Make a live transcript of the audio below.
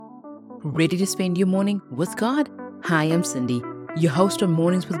Ready to spend your morning with God? Hi, I'm Cindy, your host on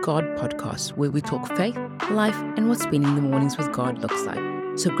Mornings with God podcast, where we talk faith, life, and what spending the mornings with God looks like.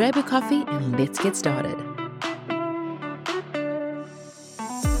 So grab your coffee and let's get started.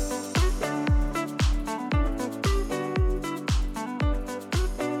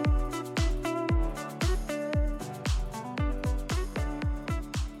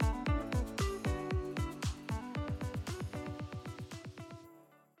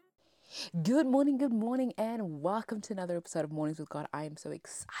 Good morning, and welcome to another episode of Mornings with God. I am so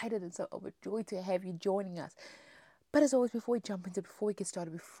excited and so overjoyed to have you joining us. But as always, before we get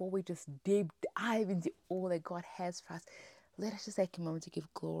started, before we just dive into all that God has for us, let us just take a moment to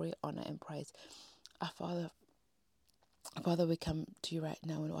give glory, honor, and praise. Our Father, we come to you right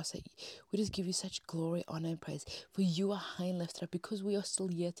now and also we just give you such glory, honor, and praise. For you are high and lifted up. Because we are still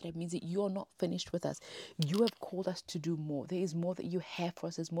here today, it means that you are not finished with us. You have called us to do more. There is more that you have for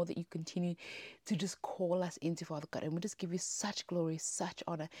us. There's more that you continue to just call us into, Father God. And we just give you such glory, such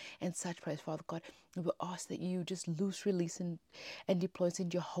honor, and such praise, Father God. We will ask that you just loose, release, and deploy us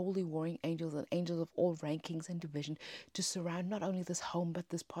into your holy warring angels and angels of all rankings and division to surround not only this home but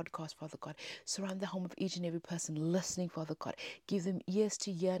this podcast, Father God. Surround the home of each and every person listening, Father God. Give them ears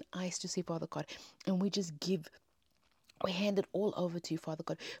to hear and eyes to see, Father God. And we hand it all over to you, Father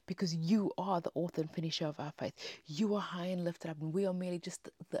God, because you are the author and finisher of our faith. You are high and lifted up, and we are merely just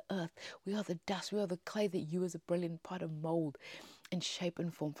the earth. We are the dust. We are the clay that you as a brilliant pot of mold and shape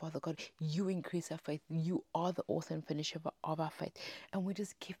and form, Father God. You increase our faith. You are the author and finisher of our faith. And we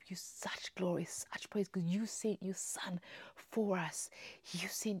just give you such glory, such praise, because you sent your Son for us. You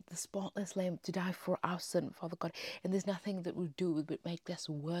sent the spotless Lamb to die for our sin, Father God. And there's nothing that we do but make us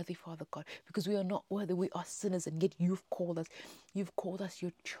worthy, Father God, because we are not worthy. We are sinners, and yet you've called us. You've called us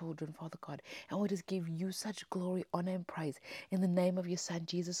your children, Father God. And we just give you such glory, honor, and praise in the name of your Son,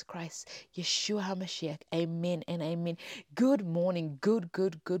 Jesus Christ, Yeshua HaMashiach. Amen and amen. Good morning. Good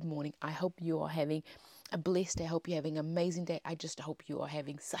morning. I hope you are having a blessed day. I hope you're having an amazing day. I just hope you are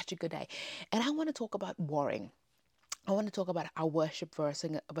having such a good day. And I want to talk about worrying. I want to talk about our worship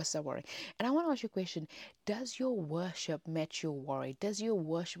versus our worry. And I want to ask you a question. Does your worship match your worry? Does your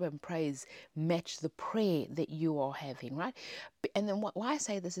worship and praise match the prayer that you are having, right? And then why I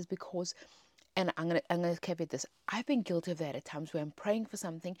say this is because, and I'm gonna caveat this. I've been guilty of that at times where I'm praying for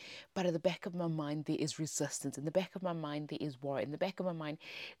something, but at the back of my mind there is resistance. In the back of my mind there is worry. In the back of my mind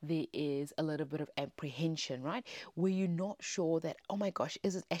there is a little bit of apprehension, right? Where you're not sure that, oh my gosh,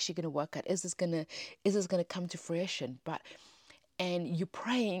 is it actually gonna work out? Is this gonna come to fruition? And you're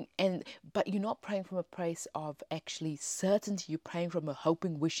praying, but you're not praying from a place of actually certainty. You're praying from a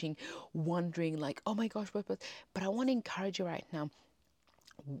hoping, wishing, wondering, like, oh my gosh, but I want to encourage you right now.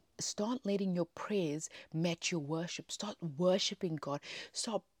 Start letting your prayers match your worship. Start worshiping God.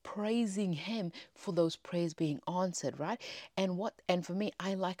 Start praising Him for those prayers being answered, right? And for me,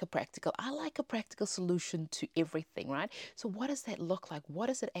 I like a practical solution to everything, right? So what does that look like? What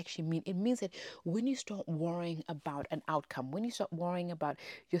does it actually mean? It means that when you start worrying about an outcome, when you start worrying about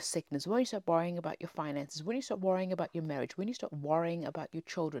your sickness, when you start worrying about your finances, when you start worrying about your marriage, when you start worrying about your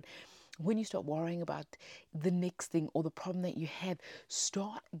children, when you start worrying about the next thing or the problem that you have,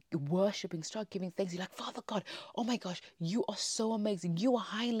 start worshiping, start giving thanks. You're like, Father God, oh my gosh, you are so amazing. You are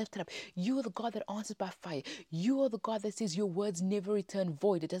high and lifted up. You are the God that answers by fire. You are the God that says your words never return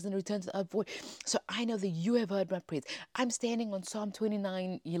void. It doesn't return to the void. So I know that you have heard my prayers. I'm standing on Psalm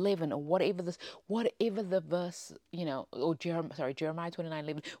 29:11 or whatever the verse, or Jeremiah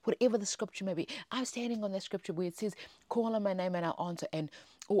 29:11, whatever the scripture may be. I'm standing on that scripture where it says, call on my name and I'll answer.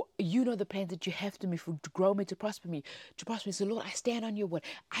 Or you know the plans that you have to me, to grow me, to prosper me. So Lord, I stand on your word.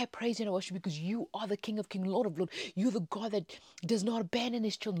 I praise you and I worship you because you are the King of Kings, Lord of Lords. You're the God that does not abandon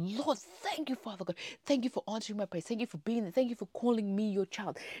his children. Lord, thank you, Father God. Thank you for answering my prayer. Thank you for being there. Thank you for calling me your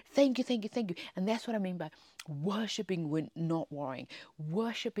child. Thank you. And that's what I mean by worshiping when not worrying.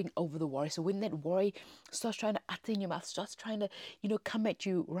 Worshiping over the worry. So when that worry starts trying to utter in your mouth, starts trying to, come at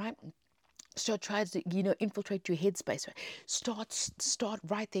you, right? Start trying to, infiltrate your headspace. Right? Start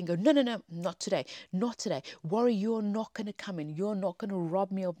right there and go, no, not today. Worry, you're not going to come in. You're not going to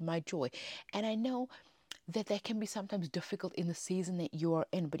rob me of my joy. And I know that can be sometimes difficult in the season that you are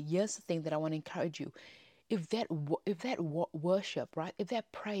in. But here's the thing that I want to encourage you. If that worship, right, if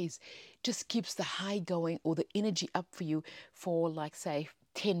that praise just keeps the high going or the energy up for you for, like, say,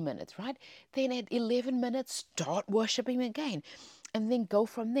 10 minutes, right? Then at 11 minutes, start worshiping again. And then go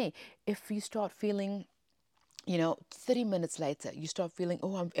from there. If you start feeling 30 minutes later, you start feeling,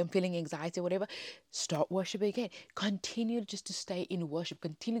 oh, I'm feeling anxiety or whatever, start worshiping again. Continue just to stay in worship.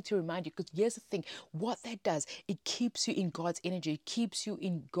 Continue to remind you, because here's the thing, what that does, it keeps you in God's energy. It keeps you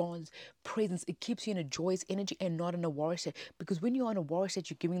in God's presence. It keeps you in a joyous energy and not in a worry state. Because when you're on a worry state,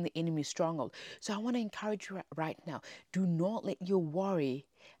 you're giving the enemy a stronghold. So I want to encourage you right now, do not let your worry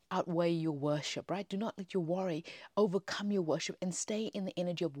outweigh your worship, right? Do not let your worry overcome your worship, and stay in the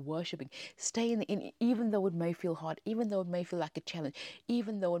energy of worshiping. Stay even though it may feel hard, even though it may feel like a challenge,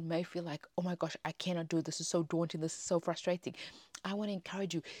 even though it may feel like, oh my gosh, I cannot do it. This is so daunting. This is so frustrating. I want to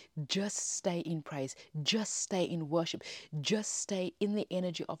encourage you, just stay in praise, just stay in worship, just stay in the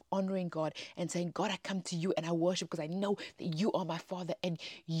energy of honoring God and saying, God, I come to you and I worship because I know that you are my Father and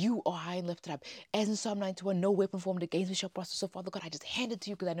you are high and lifted up. As in Psalm 91, no weapon formed against me shall prosper. So Father God, I just hand it to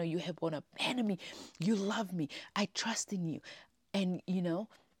you because I know you have gone up ahead of me. You love me. I trust in you. And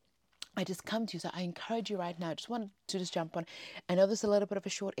I just come to you. So I encourage you right now. I just want to just jump on. I know this is a little bit of a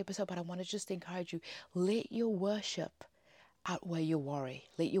short episode, but I want to just encourage you. Let your worship outweigh your worry.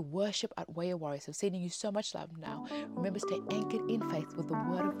 Let your worship outweigh your worry. So sending you so much love now. Remember, stay anchored in faith with the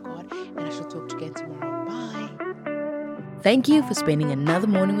Word of God. And I shall talk to you again tomorrow. Bye. Thank you for spending another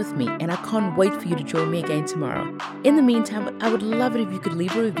morning with me, and I can't wait for you to join me again tomorrow. In the meantime, I would love it if you could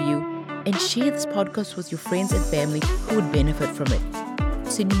leave a review and share this podcast with your friends and family who would benefit from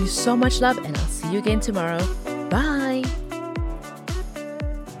it. Sending you so much love, and I'll see you again tomorrow. Bye.